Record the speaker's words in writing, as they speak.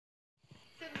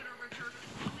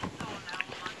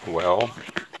Well,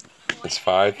 it's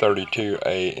 5:32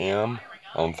 a.m.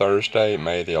 on Thursday,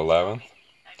 May the 11th.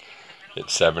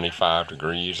 It's 75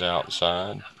 degrees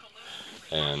outside,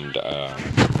 and I'll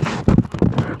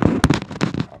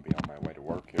be on my way to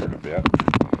work here in a bit.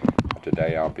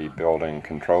 Today I'll be building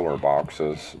controller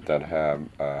boxes that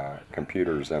have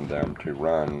computers in them to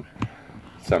run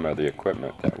some of the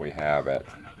equipment that we have at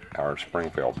our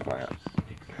Springfield plant.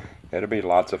 It'll be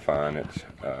lots of fun.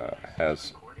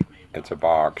 It's a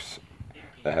box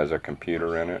that has a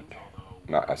computer in it,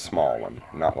 not a small one,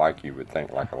 not like you would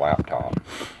think like a laptop,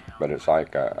 but it's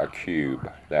like a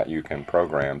cube that you can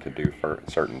program to do for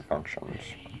certain functions.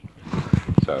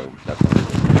 So that's what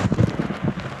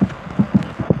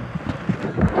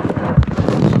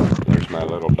there's my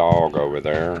little dog over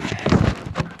there,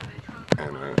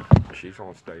 and she's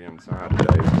gonna stay inside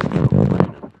today.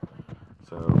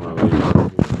 So I'm gonna leave her over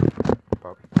here.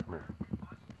 Pup, come here.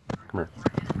 Come here.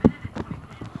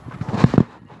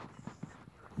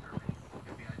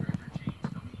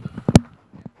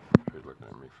 She's looking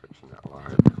at me fixing that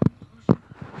light.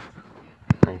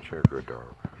 Ain't you a good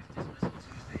dog?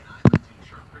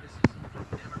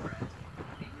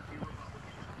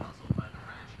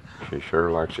 She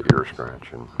sure likes the ear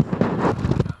scratching.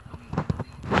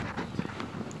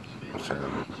 So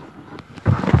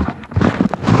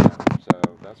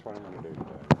that's what I'm going to do today.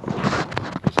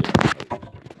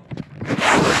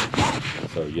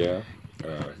 So yeah,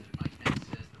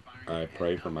 I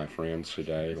pray for my friends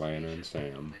today, Lana and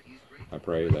Sam. I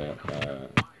pray that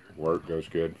work goes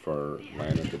good for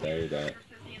Lana today, that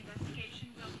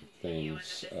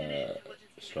things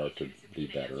start to be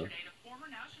better.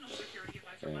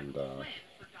 And I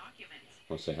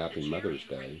want to say Happy Mother's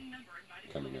Day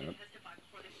coming up.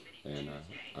 And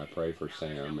I pray for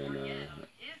Sam and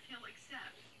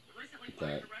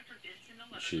that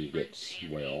she gets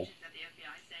well.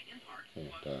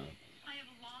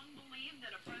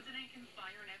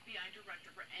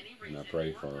 And I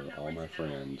pray for all my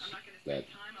friends that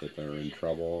if they're in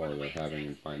trouble or they're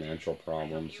having financial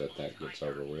problems, that gets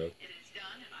over with.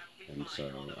 And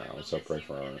so I also pray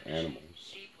for our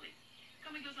animals.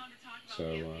 So,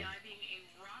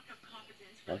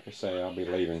 like I say, I'll be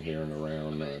leaving here in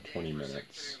around 20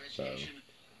 minutes. So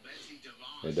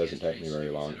it doesn't take me very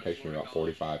long. It takes me about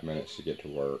 45 minutes to get to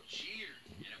work.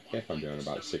 If I'm doing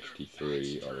about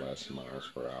 63 or less miles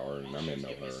per hour, and I'm in no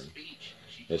hurry.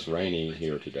 It's rainy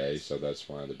here today, so that's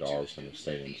why the dog's going to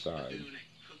stay inside.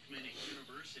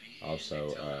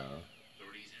 Also,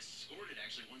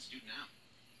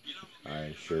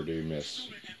 I sure do miss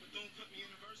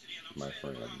my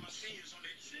friends.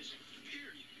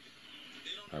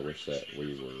 I wish that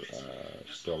we were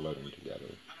still living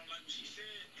together.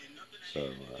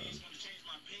 So,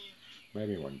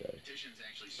 maybe one day.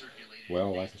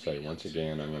 Well, like I say, once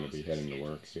again, I'm going to be heading to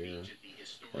work here.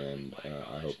 And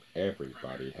I hope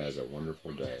everybody has a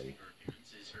wonderful day.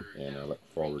 And I look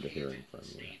forward to hearing from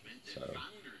you. So,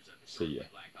 see ya.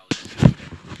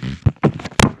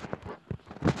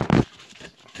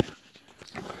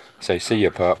 Say see ya,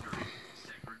 pup.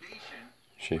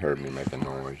 She heard me make a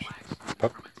noise.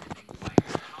 Pup.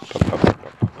 Pup, pup, pup,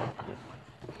 pup.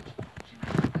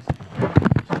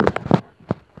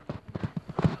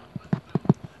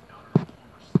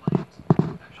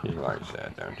 She likes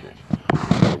that, don't you?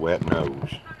 Got a wet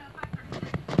nose.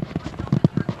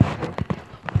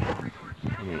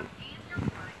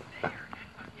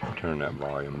 Turn that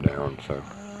volume down so.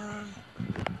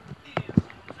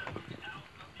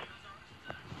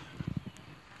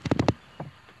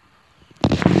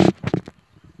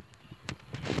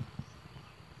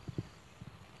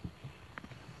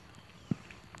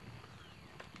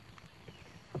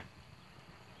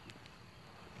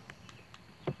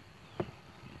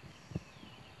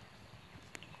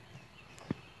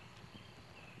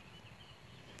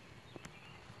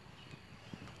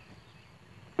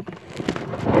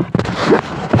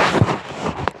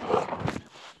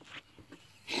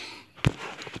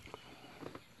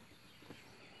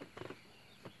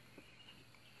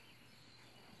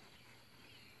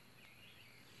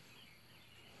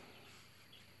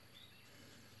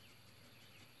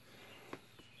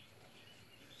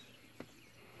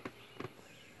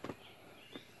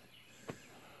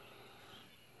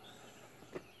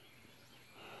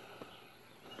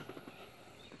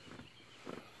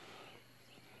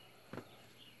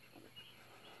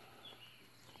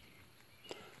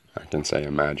 I can say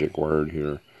a magic word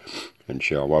here, and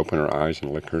she'll open her eyes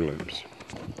and lick her lips.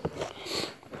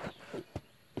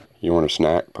 You want a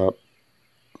snack, pup?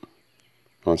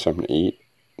 Want something to eat?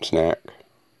 Snack?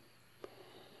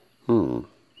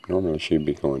 Normally she'd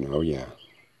be going, oh yeah.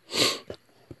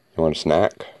 You want a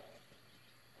snack?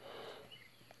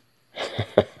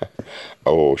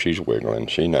 Oh, she's wiggling.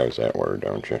 She knows that word,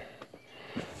 don't you?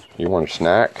 You want a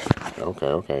snack? Okay,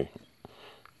 okay.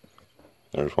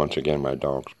 There's once again my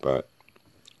dog's butt.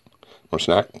 Want a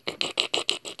snack?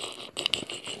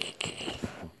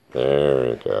 There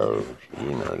it goes. You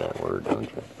know that word, don't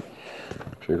you?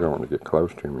 She's don't want to get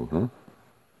close to me, huh?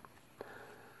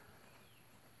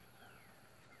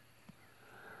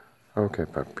 Okay,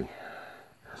 puppy.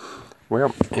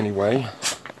 Well, anyway,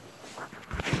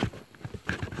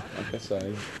 like I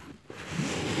say,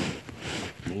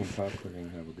 me and Pup are going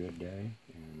to have a good day,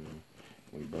 and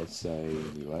we both say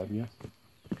we love you,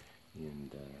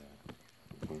 and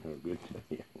we're going to have a good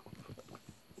day.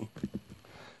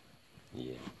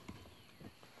 Yeah.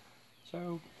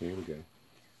 So, here we go.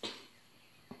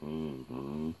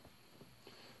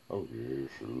 Oh, yes,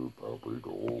 sir, puppy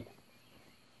dog.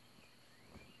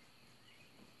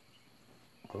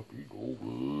 Puppy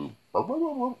dog.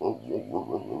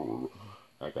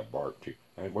 I got bark too.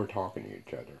 And we're talking to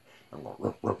each other. I'm going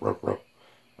ruff, ruff, ruff, ruff.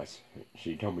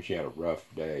 She told me she had a rough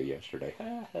day yesterday.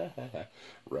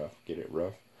 Rough, get it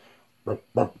rough? Bark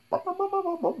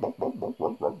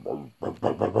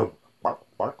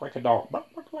like a dog.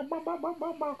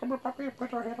 Come here, puppy.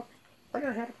 Put your head up. Put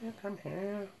your head up here. Come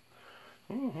here.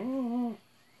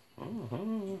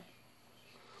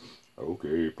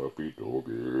 Okay, puppy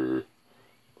doggy.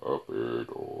 Puppy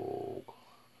dog.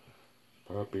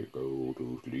 Puppy go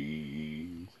to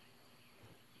sleep.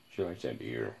 She likes that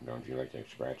ear, don't you? Like that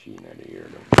scratchy in that ear,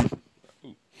 don't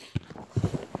you?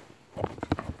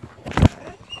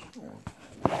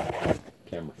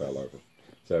 Camera fell over.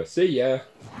 So, see ya.